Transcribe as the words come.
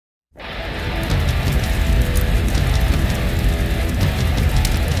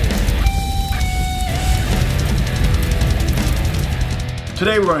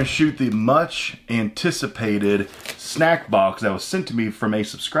Today we're going to shoot the much anticipated snack box that was sent to me from a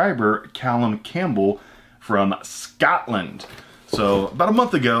subscriber, Callum Campbell from Scotland. So about a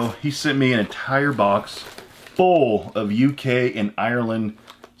month ago, he sent me an entire box full of UK and Ireland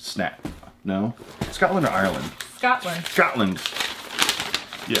snack. No? Scotland or Ireland? Scotland. Scotland.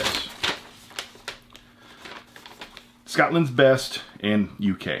 Yes. Scotland's best and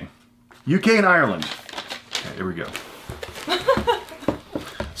UK. UK and Ireland. Okay, here we go.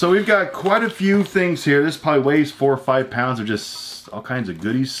 So we've got quite a few things here. This probably weighs 4 or 5 pounds of just all kinds of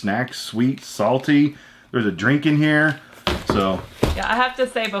goodies, snacks, sweet, salty. There's a drink in here. So yeah, I have to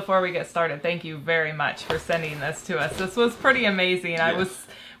say before we get started, thank you very much for sending this to us. This was pretty amazing. Yeah.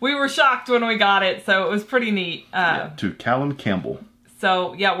 We were shocked when we got it, so it was pretty neat. Yeah, to Callum Campbell.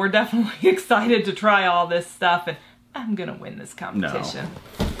 So yeah, we're definitely excited to try all this stuff, and I'm gonna win this competition.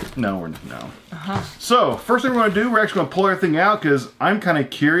 No. So first thing we're gonna do, we're actually gonna pull everything out because I'm kind of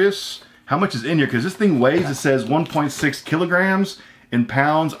curious how much is in here, because this thing weighs, it says 1.6 kilograms in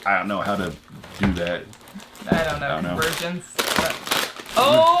pounds. I don't know how to do that. I don't know conversions. But...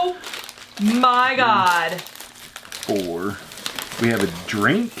 Oh my God. 4. We have a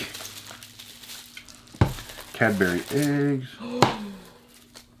drink. Cadbury eggs.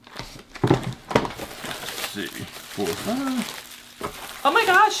 Let's see. 4, 5. Oh my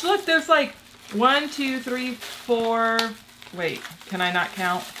gosh, look, there's like 1, 2, 3, 4. Wait, can I not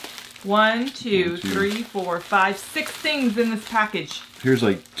count? 1, 2, 3, 4, 5, 6 things in this package. Here's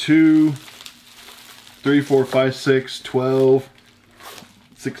like 2, 3, 4, 5, 6, 12,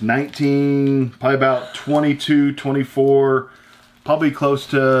 6, 19, probably about 22, 24, probably close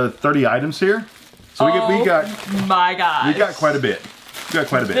to 30 items here. So we got, my gosh. We got quite a bit.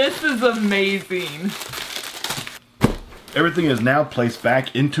 This is amazing. Everything is now placed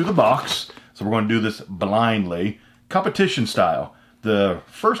back into the box. So we're going to do this blindly, competition style. The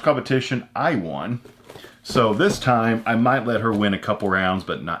first competition I won. So this time I might let her win a couple rounds,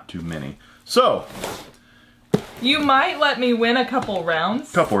 but not too many. So. You might let me win a couple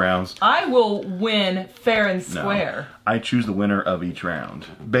rounds? Couple rounds. I will win fair and square. No, I choose the winner of each round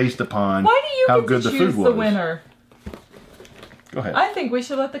based upon Why do you how get good to the choose food was. The winner? Go ahead. I think we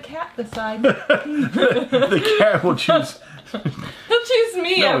should let the cat decide. The cat will choose. He'll choose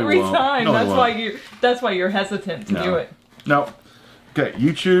me every time. No, that's why you're hesitant to do it. No. Okay,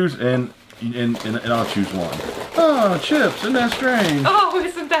 you choose and I'll choose one. Oh, chips, isn't that strange? Oh,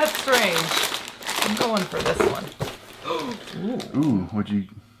 isn't that strange? I'm going for this one. Ooh, what'd you?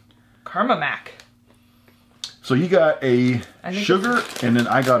 Karma Mac. So you got a sugar and then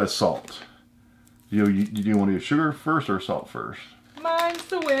I got a salt. Do you want to do sugar first or salt first? Mine's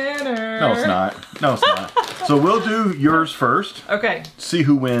the winner. No, it's not. No, it's not. So we'll do yours first. Okay. See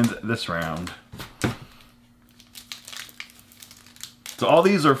who wins this round. So all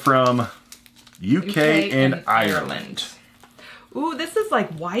these are from UK and Ireland. Ooh, this is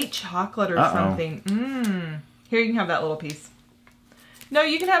like white chocolate or something. Mmm. Here, you can have that little piece. No,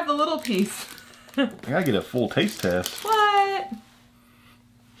 you can have the little piece. I gotta get a full taste test. What?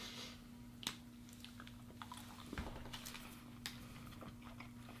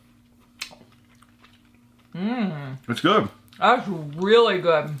 Mmm. It's good. That's really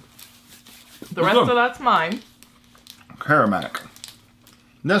good. The rest of that's mine. Carmel.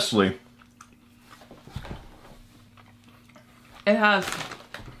 Nestle. It has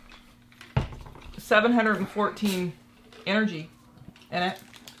 714 energy in it.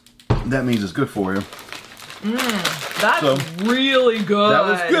 That means it's good for you. That's really good. That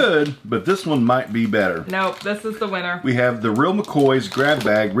was good, but this one might be better. Nope, this is the winner. We have the Real McCoy's Grab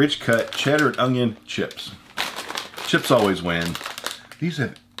Bag Rich Cut Cheddar and Onion Chips. Chips always win. These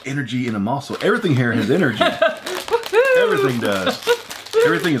have energy in them also. Everything here has energy. Everything does.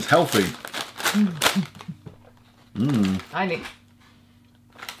 Everything is healthy. I need.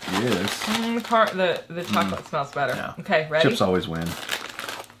 Yes. The chocolate smells better. Yeah. Okay, ready? Chips always win.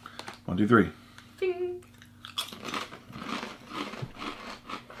 1, 2, 3. Ding.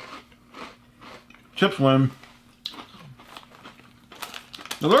 Chips win.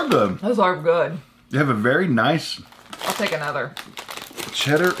 They're good. Those are good. They have a very nice. I'll take another.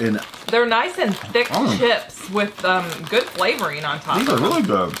 Cheddar and. They're nice and thick chips with good flavoring on top. These are really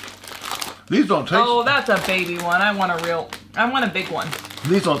good. These don't taste. Oh, that's a baby one. I want a big one.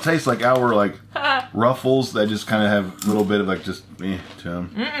 These don't taste like our Ruffles that just kind of have a little bit of just to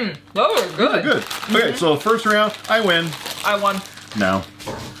them. Those are good. These are good. Okay, so first round, I win. I won. No.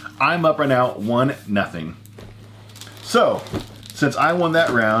 I'm up right now, 1-0. So, since I won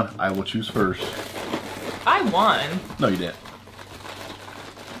that round, I will choose first. I won. No, you didn't.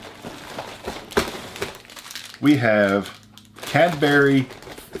 We have Cadbury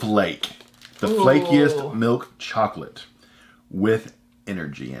Flake. The Ooh. flakiest milk chocolate with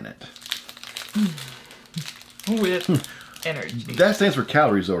energy in it. With energy. That stands for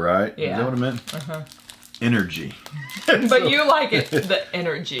calories though, right? Yeah. Is that what it meant? Uh-huh. Energy. But you like it, the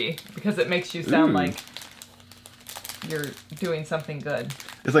energy, because it makes you sound Ooh. like you're doing something good.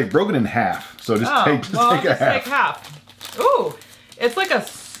 It's like broken in half. So just take just a half. take half. Ooh, it's like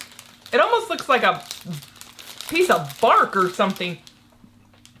it almost looks like a piece of bark or something.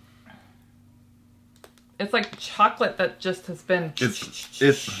 It's like chocolate that just has been...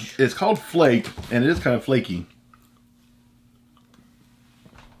 It's called flake, and it is kind of flaky.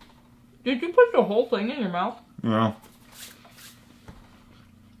 Did you put the whole thing in your mouth? Yeah.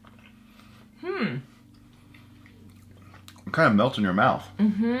 It kind of melts in your mouth.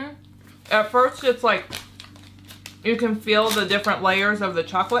 At first, it's like you can feel the different layers of the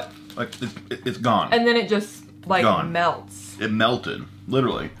chocolate. Like it's gone. And then it just like Gone. melts. It melted,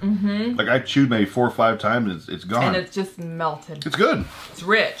 literally. Like I chewed maybe 4 or 5 times, and it's gone. And it's just melted. It's good. It's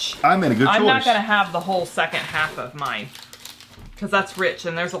rich. I made a good choice. I'm not going to have the whole second half of mine. Because that's rich,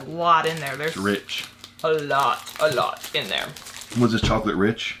 and there's a lot in there. There's It's rich. a lot in there. Was this chocolate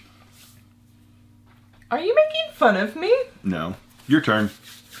rich? Are you making fun of me? No. Your turn.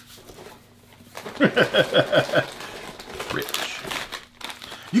 Rich.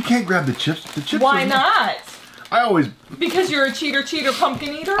 You can't grab the chips. The chips. Why not? I always Because you're a cheater,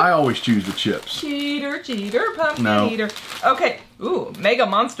 pumpkin eater? I always choose the chips. Cheater, pumpkin No. eater. Okay. Ooh, Mega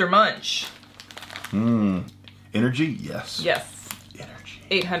Monster Munch. Energy? Yes. Yes. Energy.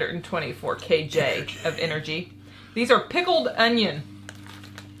 824 kJ of energy. These are pickled onion.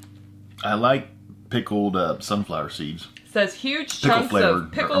 I like pickled sunflower seeds. Says huge Pickle chunks flavored of are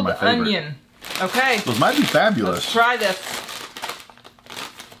pickled my favorite. onion. Okay. Those might be fabulous. Let's try this.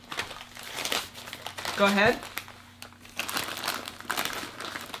 Go ahead.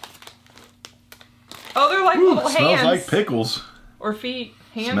 Oh, they're like Ooh, little it smells hands. like pickles. Or feet.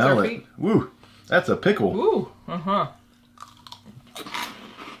 Hands Smell or it. feet. Woo, that's a pickle. Ooh, uh-huh.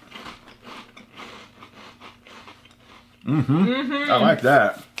 I like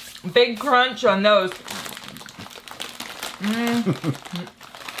that. Big crunch on those.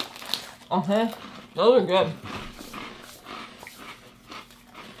 Uh-huh. Those are good.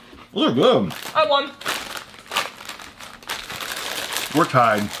 Those are good. I won. We're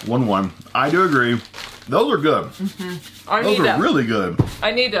tied, 1-1. I do agree. Those are good. Those are really good.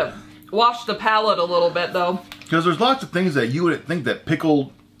 I need to wash the palate a little bit, though. Because there's lots of things that you would think that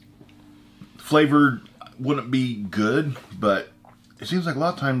pickled flavored wouldn't be good, but it seems like a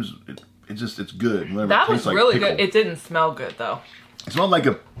lot of times it's good. That was really good. It didn't smell good, though. It smelled like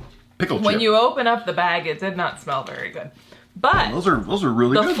a pickle chip. When you open up the bag, it did not smell very good. But those are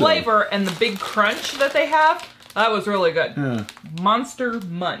really good. The flavor and the big crunch that they have, that was really good. Yeah. Monster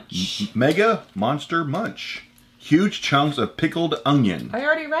Munch. Mega Monster Munch. Huge chunks of pickled onion. I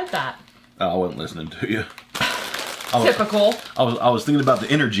already read that. Oh, I wasn't listening to you. Typical. I was thinking about the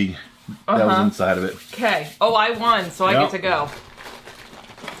energy that was inside of it. Okay. Oh, I won, so I get to go.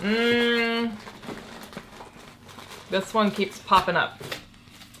 This one keeps popping up.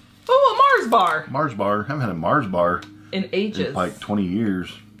 Oh, a Mars bar. Mars bar. I haven't had a Mars bar In ages. in like 20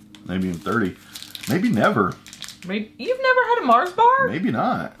 years. Maybe in 30. Maybe never. Maybe you've never had a Mars bar? Maybe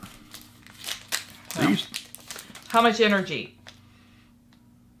not. No. These How much energy?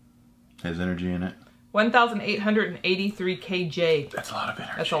 has energy in it. 1,883 kJ. That's a lot of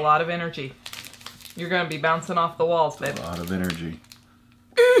energy. That's a lot of energy. You're going to be bouncing off the walls, babe. A lot of energy.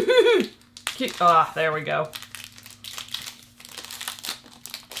 There we go.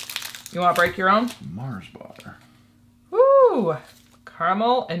 You want to break your own? Mars bar. Woo!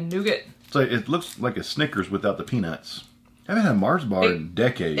 Caramel and nougat. So it looks like a Snickers without the peanuts. I haven't had a Mars bar in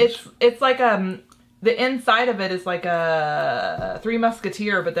decades. It's like the inside of it is like a Three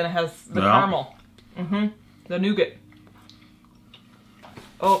Musketeer, but then it has the caramel. The nougat.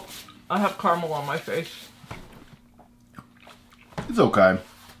 Oh, I have caramel on my face. It's okay.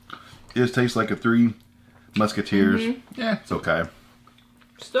 It just tastes like a Three Musketeers. Yeah, it's okay.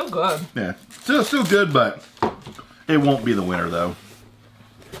 Still good. Yeah, still good, but it won't be the winner though.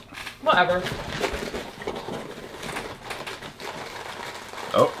 Whatever.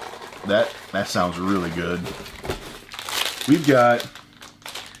 Oh, that sounds really good. We've got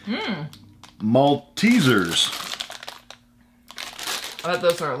Maltesers. I bet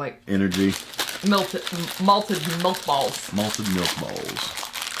those are like Energy. malted milk balls. Malted milk balls.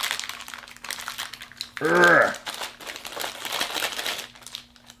 Urgh.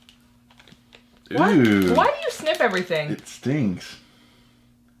 What? Ooh. Why do you sniff everything? It stinks.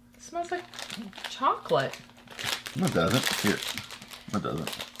 It smells like chocolate. No, it doesn't. Here. No, it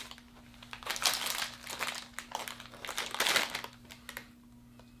doesn't.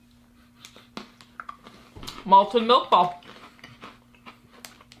 Malted milk ball.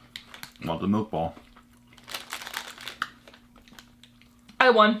 Malted milk ball. I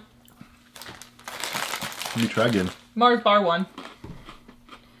won. Let me try again. Mars bar won.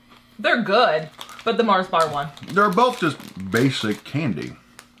 They're good, but the Mars bar won. They're both just basic candy.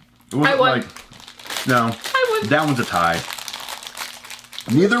 It wasn't I won. like, no, I won. that one's a tie.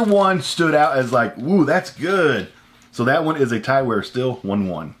 Neither one stood out as like, ooh, that's good. So that one is a tie where still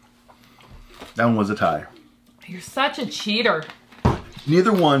 1-1. That one was a tie. You're such a cheater.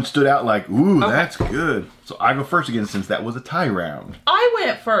 Neither one stood out like, ooh, Okay. that's good. So I go first again since that was a tie round. I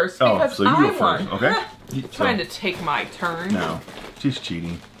went first because so you I go first, won. okay? Trying to take my turn. No, she's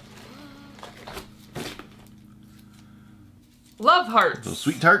cheating. Love hearts. Those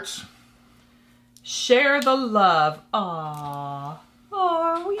sweet tarts. Share the love. Aww.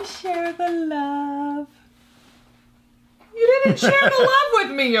 Aww, we share the love. You didn't share the love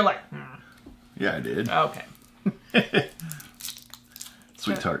with me. You're like, Yeah, I did. Okay.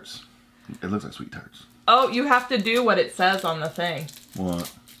 Sweet tarts. It looks like sweet tarts. Oh, you have to do what it says on the thing.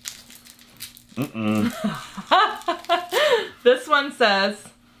 What? Mm-mm. This one says,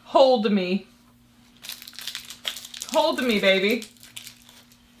 hold me. Hold me, baby.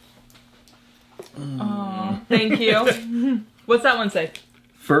 Oh, thank you. What's that one say?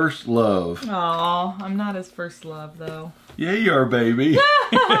 First love. Oh, I'm not his first love, though. Yeah, you are, baby.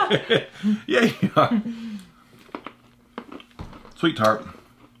 Yeah, you are. Sweet tart.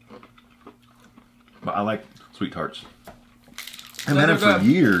 But I like sweet tarts. I've had it for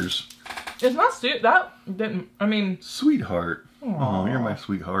years. It's not that didn't, I mean. Sweetheart. Oh, you're my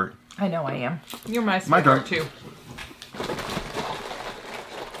sweetheart. I know I am. You're my My sweetheart, turn. too.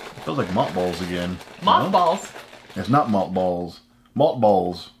 Feels like malt balls again. Mothballs? It's not malt balls. Malt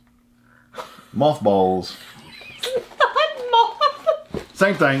balls. Mothballs. Not moth.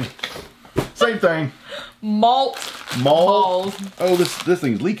 Same thing. Same thing. Malt balls. Oh, this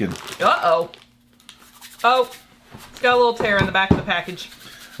thing's leaking. Uh-oh. Oh, it's got a little tear in the back of the package.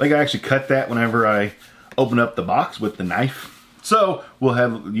 Like I actually cut that whenever I open up the box with the knife. So we'll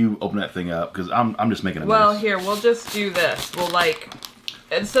have you open that thing up because I'm just making a Well, mess. here, we'll just do this. We'll like,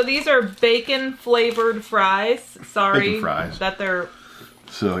 and so these are bacon flavored fries. Sorry Bacon fries. that they're.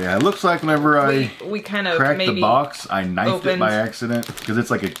 So yeah, it looks like whenever I We kind of cracked maybe the box, I knifed it opened. by accident because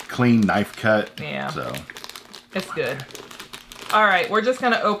it's like a clean knife cut. Yeah. So It's good. All right, we're just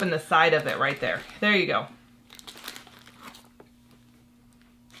gonna open the side of it right there. There you go.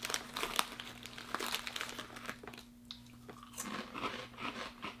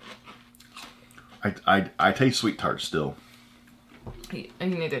 I taste sweet tarts still.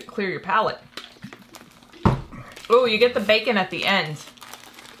 And you need to clear your palate. Oh, you get the bacon at the end.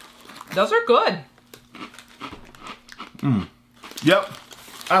 Those are good. Yep,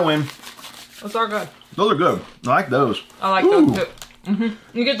 I win. Those are good. Those are good. I like those. I like Ooh. those too.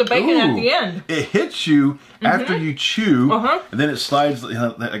 You get the bacon at Ooh. the end. It hits you after you chew, Uh-huh. and then it slides,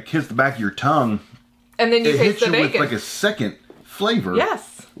 it hits the back of your tongue. And then you It taste hits the you bacon. with like a second flavor.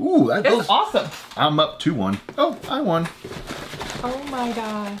 Yes. Ooh, It's awesome. I'm up 2-1. Oh, I won. Oh my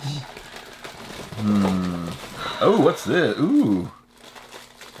gosh. Oh, what's this? Ooh.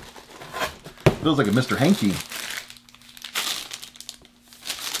 Feels like a Mr. Hanky.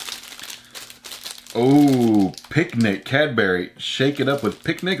 Oh, picnic Cadbury. Shake it up with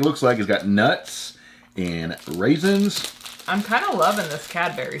picnic. Looks like it's got nuts and raisins. I'm kind of loving this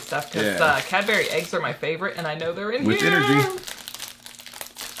Cadbury stuff because Yeah. Cadbury eggs are my favorite, and I know they're in With here. energy.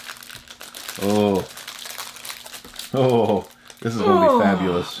 Oh. Oh, this is going to be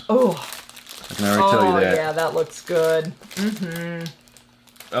fabulous. Oh. I can already tell you that. Yeah, that looks good. Mm-hmm.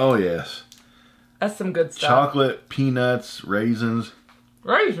 Oh, yes. That's some good stuff. Chocolate, peanuts, raisins.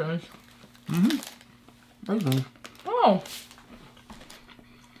 Raisins. Raisins. Oh.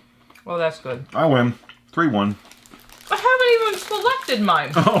 Well, that's good. I win. 3-1. I haven't even selected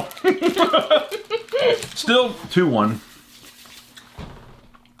mine. Oh. Still 2-1.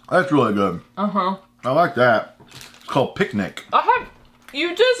 That's really good. Uh-huh. I like that. It's called picnic.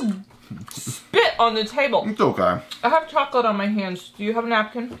 You just spit on the table. It's okay. I have chocolate on my hands. Do you have a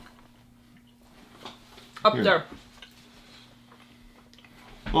napkin? Up Here. there.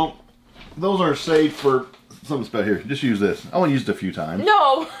 Well, those are saved for something special. Here, just use this. I only used it a few times.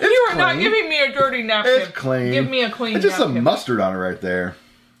 No, you are not clean. giving me a dirty napkin. It's clean. Give me a clean It's just napkin. some mustard on it right there.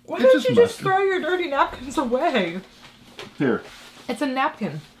 Why It's don't just you just mustard. throw your dirty napkins away? Here. It's a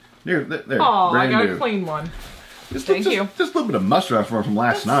napkin. Here, there. Oh, I brand got new. a clean one. Just, Thank you. Just a little bit of mustard on it from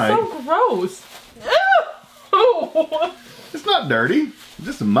last night. So gross. Ew. No! It's not dirty.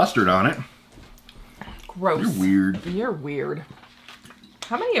 Just some mustard on it. Gross. You're weird. You're weird.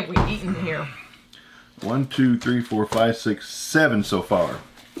 How many have we eaten here? 1, 2, 3, 4, 5, 6, 7 so far.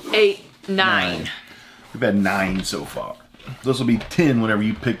 8, 9. We've had 9 so far. This will be 10 whenever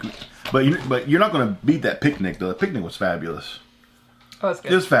you pick. But you're not going to beat that picnic though. The picnic was fabulous. Oh, it's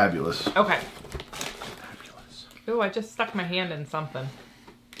good. It was fabulous. Okay. Fabulous. Ooh, I just stuck my hand in something.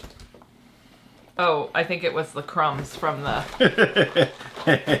 Oh, I think it was the crumbs from the...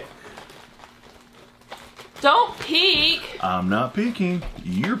 Don't peek! I'm not peeking.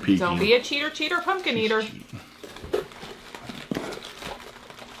 You're peeking. Don't be a cheater, pumpkin eater.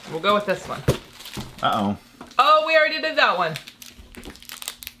 We'll go with this one. Uh-oh. Oh, we already did that one.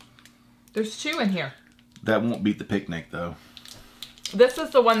 There's 2 in here. That won't beat the picnic, though. This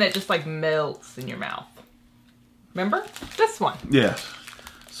is the one that just like melts in your mouth. Remember? This one. Yes.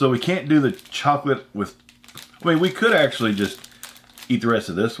 So we can't do the chocolate with... I mean, we could actually just eat the rest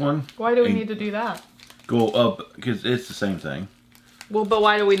of this one. Why do we need to do that? Go up, because it's the same thing. Well, but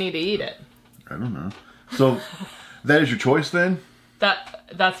why do we need to eat it? I don't know. So, that is your choice then?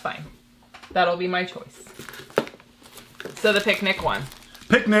 That's fine. That'll be my choice. So the picnic one.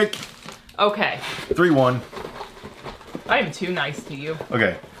 Picnic! Okay. 3-1. I am too nice to you.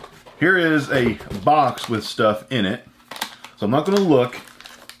 Okay. Here is a box with stuff in it. So I'm not going to look.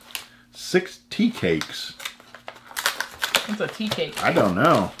 6 tea cakes. What's a tea cake? I don't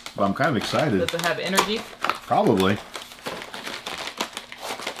know, but I'm kind of excited. Does it have energy? Probably.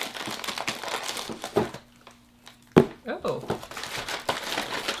 Oh.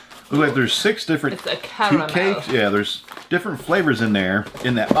 Looks like there's 6 different It's a caramel. tea cakes. Yeah, there's different flavors in there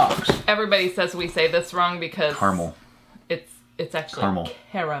in that box. Everybody says we say this wrong because Caramel. It's actually Caramel.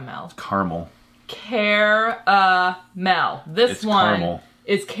 caramel. Caramel. Caramel. This It's one caramel.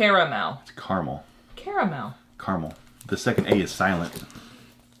 is caramel. It's caramel. Caramel. Caramel. The second A is silent.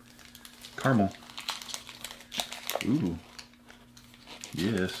 Caramel. Ooh.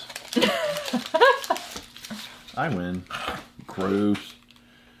 Yes. I win. Gross.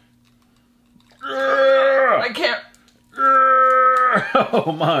 I can't.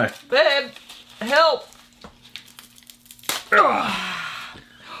 Oh my. Babe, help.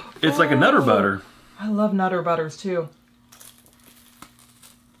 It's like a Nutter Butter. I love Nutter Butters too.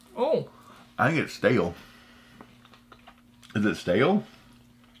 Oh. I think it's stale. Is it stale?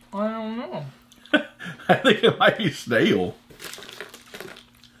 I don't know. I think it might be stale.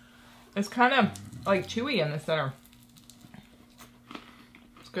 It's kind of like chewy in the center.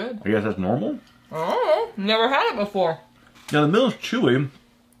 It's good. I guess that's normal. Oh, never had it before. Now the mill's chewy.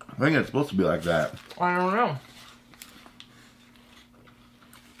 I think it's supposed to be like that. I don't know.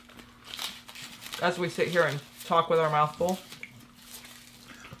 As we sit here and talk with our mouth full.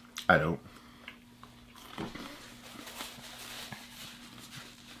 I don't.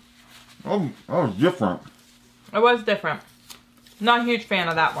 Oh, that was different. It was different. Not a huge fan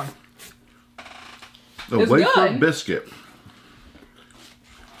of that one. The It's wafer good. biscuit.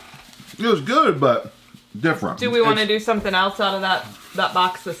 It was good, but different. Do we want to do something else out of that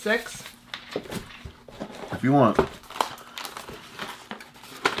box of 6? If you want.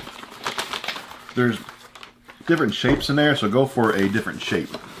 There's different shapes in there, so go for a different shape.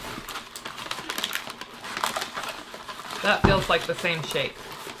 That feels like the same shape.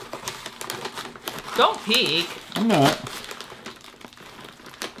 Don't peek. I'm not.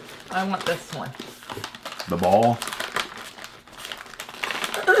 I want this one. The ball.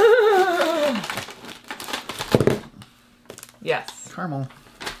 Yes. Caramel.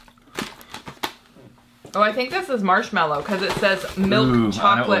 Oh, I think this is marshmallow because it says milk Ooh,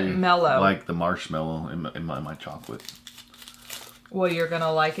 chocolate I really mellow. like the marshmallow in my chocolate. Well, you're going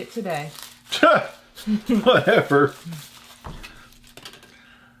to like it today. Whatever.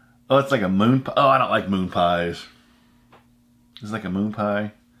 Oh, it's like a moon pie. Oh, I don't like moon pies. It's like a moon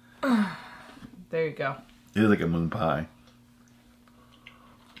pie. There you go. It is like a moon pie.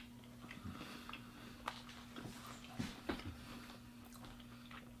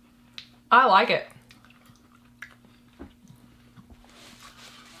 I like it.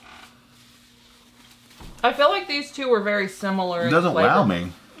 I feel like these two were very similar. It doesn't wow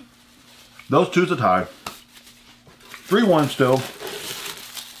me. Those two's a tie. 3-1 still.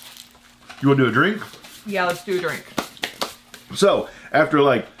 You want to do a drink? Yeah, let's do a drink. So, after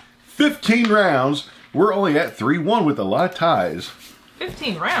like 15 rounds, we're only at 3-1 with a lot of ties.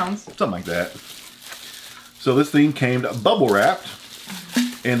 15 rounds? Something like that. So this thing came bubble wrapped.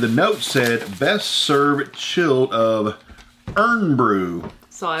 And the note said, best served chilled of Urn Brew.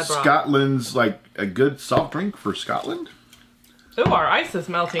 So I brought... Scotland's like a good soft drink for Scotland. Ooh, our ice is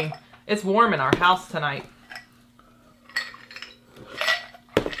melting. It's warm in our house tonight.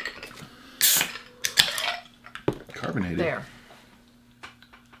 carbonated. There. I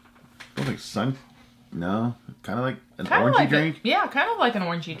don't think sun. No, kind of like an Kinda orangey like drink. Yeah, kind of like an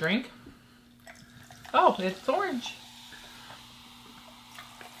orangey drink. Oh, it's orange.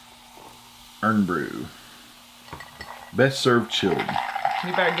 Earn brew. Best served chilled.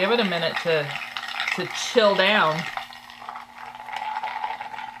 You better give it a minute to chill down.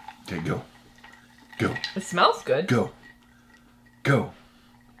 Okay, go. Go. It smells good. Go. Go.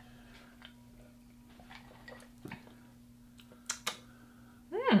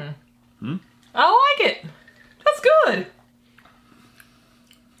 I like it. That's good.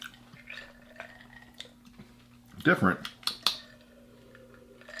 Different.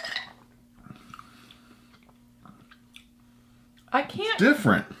 I can't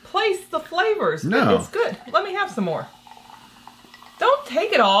Different. place the flavors, but No. it's good. Let me have some more. Don't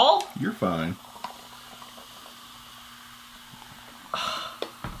take it all. You're fine.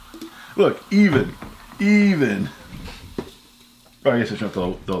 Look, even. Oh, I guess I shouldn't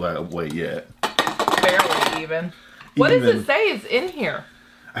throw that away yet. Barely even. What does it say is in here?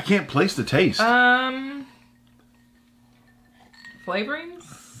 I can't place the taste.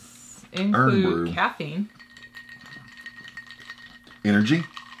 Flavorings Earn brew. include caffeine. Energy?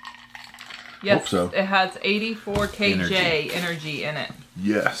 Yes, Hope so. it has 84 kJ energy in it.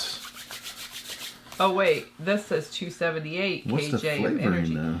 Yes. Oh wait, this says 278 What's the kJ of flavoring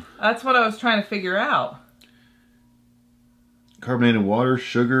energy. though? That's what I was trying to figure out. Carbonated water,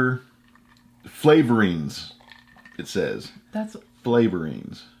 sugar, flavorings. It says That's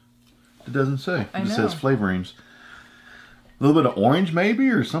flavorings. It doesn't say. I It just know. says flavorings. A little bit of orange maybe,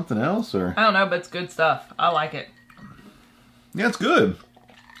 or something else, or I don't know, but it's good stuff. I like it. yeah, it's good.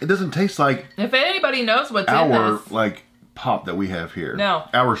 It doesn't taste like If anybody knows what's in our this, like pop that we have here. No.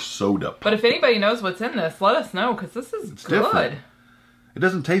 Our soda. but if anybody knows what's in this, let us know because this is good. different. It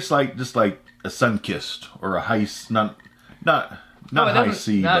doesn't taste like just like a Sunkissed or a not Oh, it high doesn't,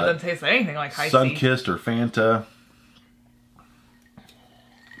 C, no, it but doesn't taste anything like high C. Sunkissed or Fanta.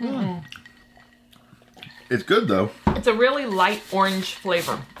 It's good though. It's a really light orange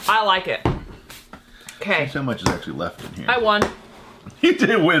flavor. I like it. Okay, Guess how much is actually left in here? I won. You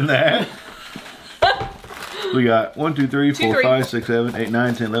did win that. We got 1, 2, 3, 4, 3. 5, 6, 7, 8,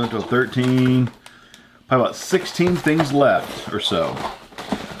 9, 10, 11, 12, 13. Probably about 16 things left or so.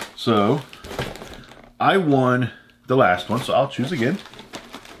 So, I won the last one, so I'll choose again.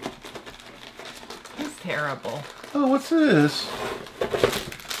 It's terrible. Oh, what's this?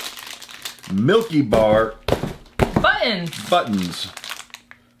 Milky Bar Buttons. buttons.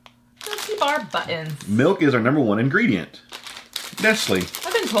 Milky Bar buttons. Milk is our #1 ingredient. Nestle.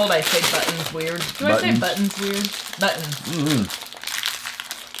 I've been told I say buttons weird. Do I say buttons weird? Buttons.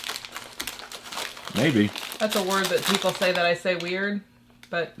 Maybe. That's a word that people say that I say weird,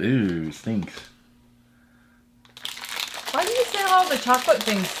 but Ooh, stinks. why do you say all the chocolate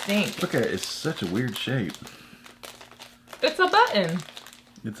things stink? Look at it. It's such a weird shape. It's a button.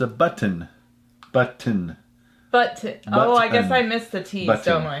 It's a button. Button. Oh, I guess I missed the T's,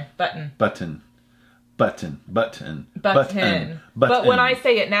 Button. don't I? Button. Button. Button. Button. Button. Button. But when I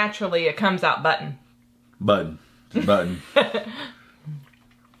say it naturally, it comes out button. Button. Button.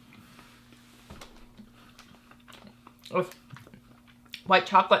 With white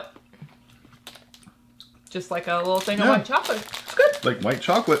chocolate. Just like a little thing of Yeah. white chocolate. It's good. Like white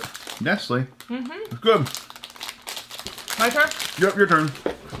chocolate. Nestle. It's good. My turn? Yep, your turn.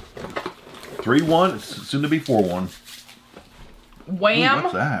 3-1. It's soon to be 4-1. Wham! Ooh,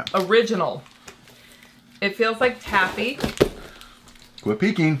 what's that? Original. It feels like taffy. Quit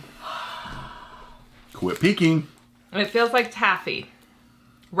peeking. Quit peeking. It feels like taffy.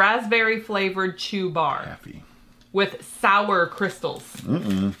 Raspberry flavored chew bar Taffy. with sour crystals.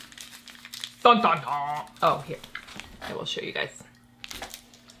 Dun dun dun. Oh, here. I will show you guys.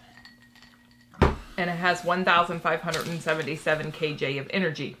 And it has 1,577 kJ of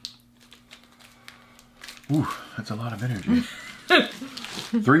energy. Ooh, that's a lot of energy.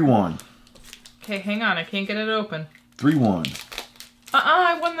 3-1. Okay, hang on. I can't get it open. 3-1.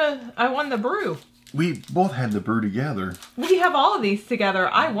 I won the brew. We both had the brew together. We have all of these together.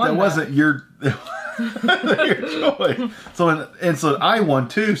 I won. That wasn't your your choice. So I won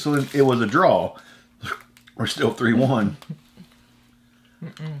too. So then it was a draw. We're still 3-1.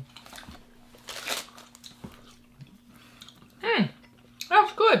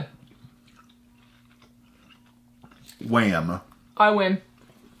 That's good. Wham. I win.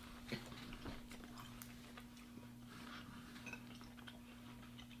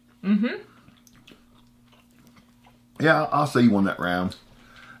 Yeah, I'll say you won that round.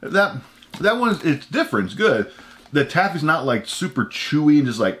 That one, it's different. It's good. the taffy's not like super chewy and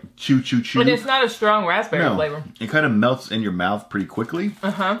just like chew. And it's not a strong raspberry flavor. It kind of melts in your mouth pretty quickly.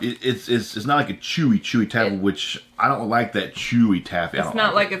 It's not like a chewy taffy, which I don't like that chewy taffy. It's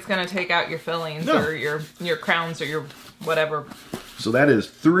not like it's gonna take out your fillings or your crowns or your whatever. So that is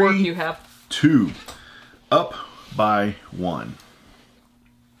 3, you have 2, up by 1.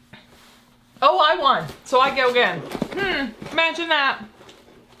 Oh, I won. So I go again. Imagine that.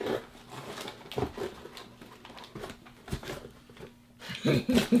 It's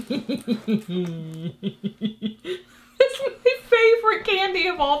my favorite candy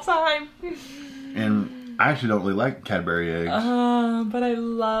of all time. And I actually don't really like Cadbury eggs. But I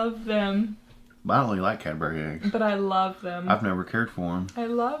love them. But I don't really like Cadbury eggs. But I love them. I've never cared for them. I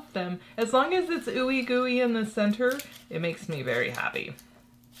love them. As long as it's ooey gooey in the center, it makes me very happy.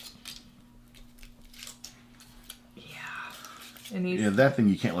 And yeah, that thing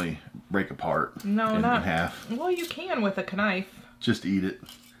you can't really break apart. No, in not half. Well, you can with a knife. Just eat it.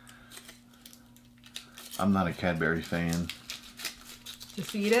 I'm not a Cadbury fan.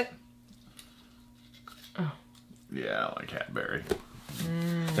 Just eat it? Oh. Yeah, I don't like Cadbury.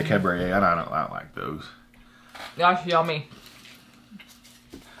 The Cadbury egg, I don't like those. Gosh, yummy.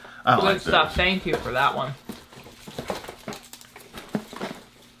 I don't Good like stuff. those. Thank you for that one.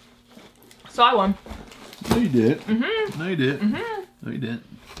 So I won. No, you did. No, you did. No, you didn't.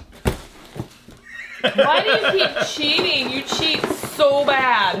 Why do you keep cheating? You cheat so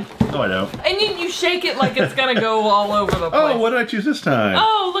bad. No, I don't. And you shake it like it's gonna go all over the place. Oh, what did I choose this time?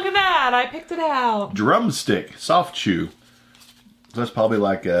 Oh, look at that. I picked it out. Drumstick, soft chew. So that's probably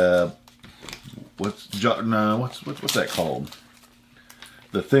like a what's that called?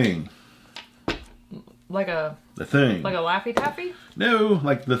 The thing. Like a The thing. Like a Laffy Taffy? No,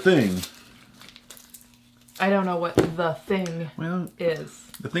 like the thing. I don't know what the thing is.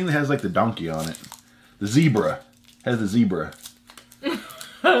 The thing that has like the donkey on it. The zebra. Has the zebra.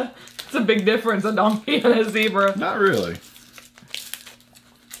 It's a big difference, a donkey and a zebra. Not really.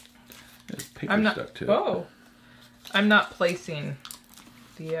 There's paper stuck to it. Oh. I'm not placing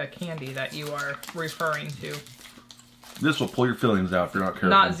the candy that you are referring to. This will pull your fillings out if you're not careful.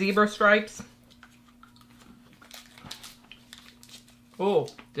 Not zebra stripes. Oh,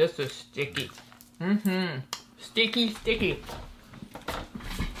 this is sticky. Sticky, sticky.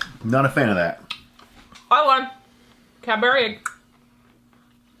 Not a fan of that. I won. Cadbury egg.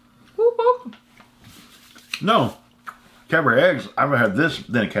 Whoop, whoop. No. Cadbury eggs, I'd rather have this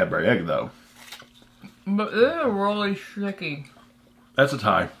than a Cadbury egg, though. But this is really sticky. That's a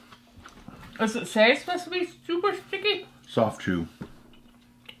tie. Does it say it's supposed to be super sticky? Soft chew.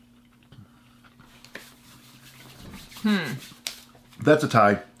 That's a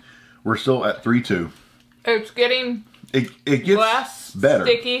tie. We're still at 3-2. It's getting It gets less better.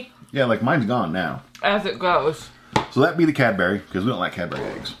 sticky Yeah, like mine's gone now. as it goes. So that'd be the Cadbury, because we don't like Cadbury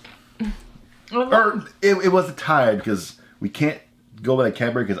eggs. Or it was a tie, because we can't go by the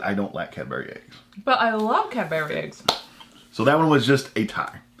Cadbury, because I don't like Cadbury eggs. But I love Cadbury eggs. So that one was just a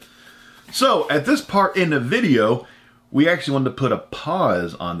tie. So at this part in the video, we actually wanted to put a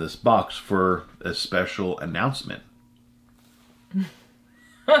pause on this box for a special announcement.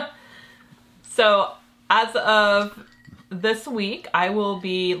 So as of this week, I will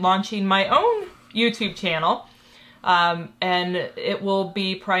be launching my own YouTube channel. And it will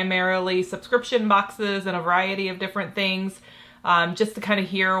be primarily subscription boxes and a variety of different things, just to kind of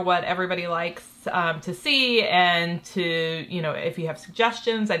hear what everybody likes to see, and to, you know, if you have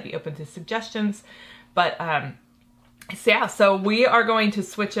suggestions, I'd be open to suggestions. But so yeah, so we are going to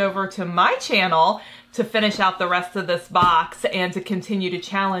switch over to my channel to finish out the rest of this box and to continue to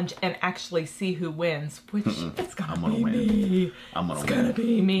challenge and actually see who wins, which it's gonna be me. I'm gonna win. It's gonna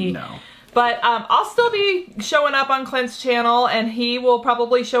be me. No. But I'll still be showing up on Clint's channel, and he will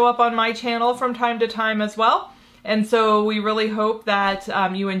probably show up on my channel from time to time as well. And so we really hope that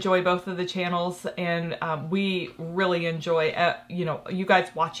you enjoy both of the channels, and we really enjoy, you know, you guys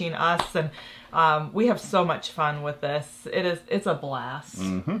watching us, and we have so much fun with this. It's a blast.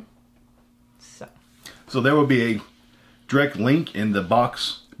 So there will be a direct link in the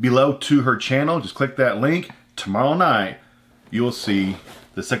box below to her channel. Just click that link. Tomorrow night, you will see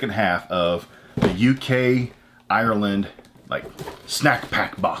the second half of the UK Ireland like snack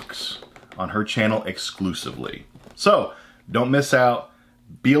pack box on her channel exclusively. So don't miss out.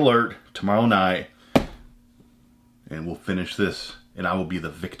 Be alert tomorrow night, and we'll finish this, and I will be the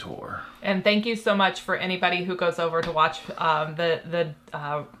victor. And thank you so much for anybody who goes over to watch the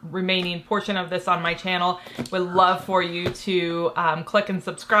remaining portion of this on my channel. Would love for you to click and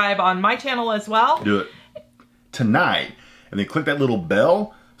subscribe on my channel as well. Do it tonight, and then click that little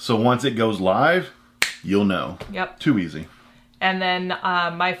bell, so once it goes live, you'll know. Yep. Too easy. And then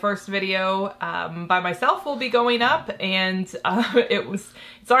my first video by myself will be going up, and it's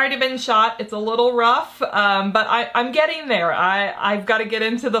already been shot. It's a little rough, but I'm getting there. I've got to get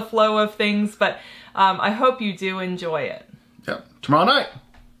into the flow of things, but I hope you do enjoy it. Yep. Tomorrow night.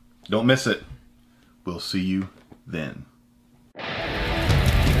 Don't miss it. We'll see you then.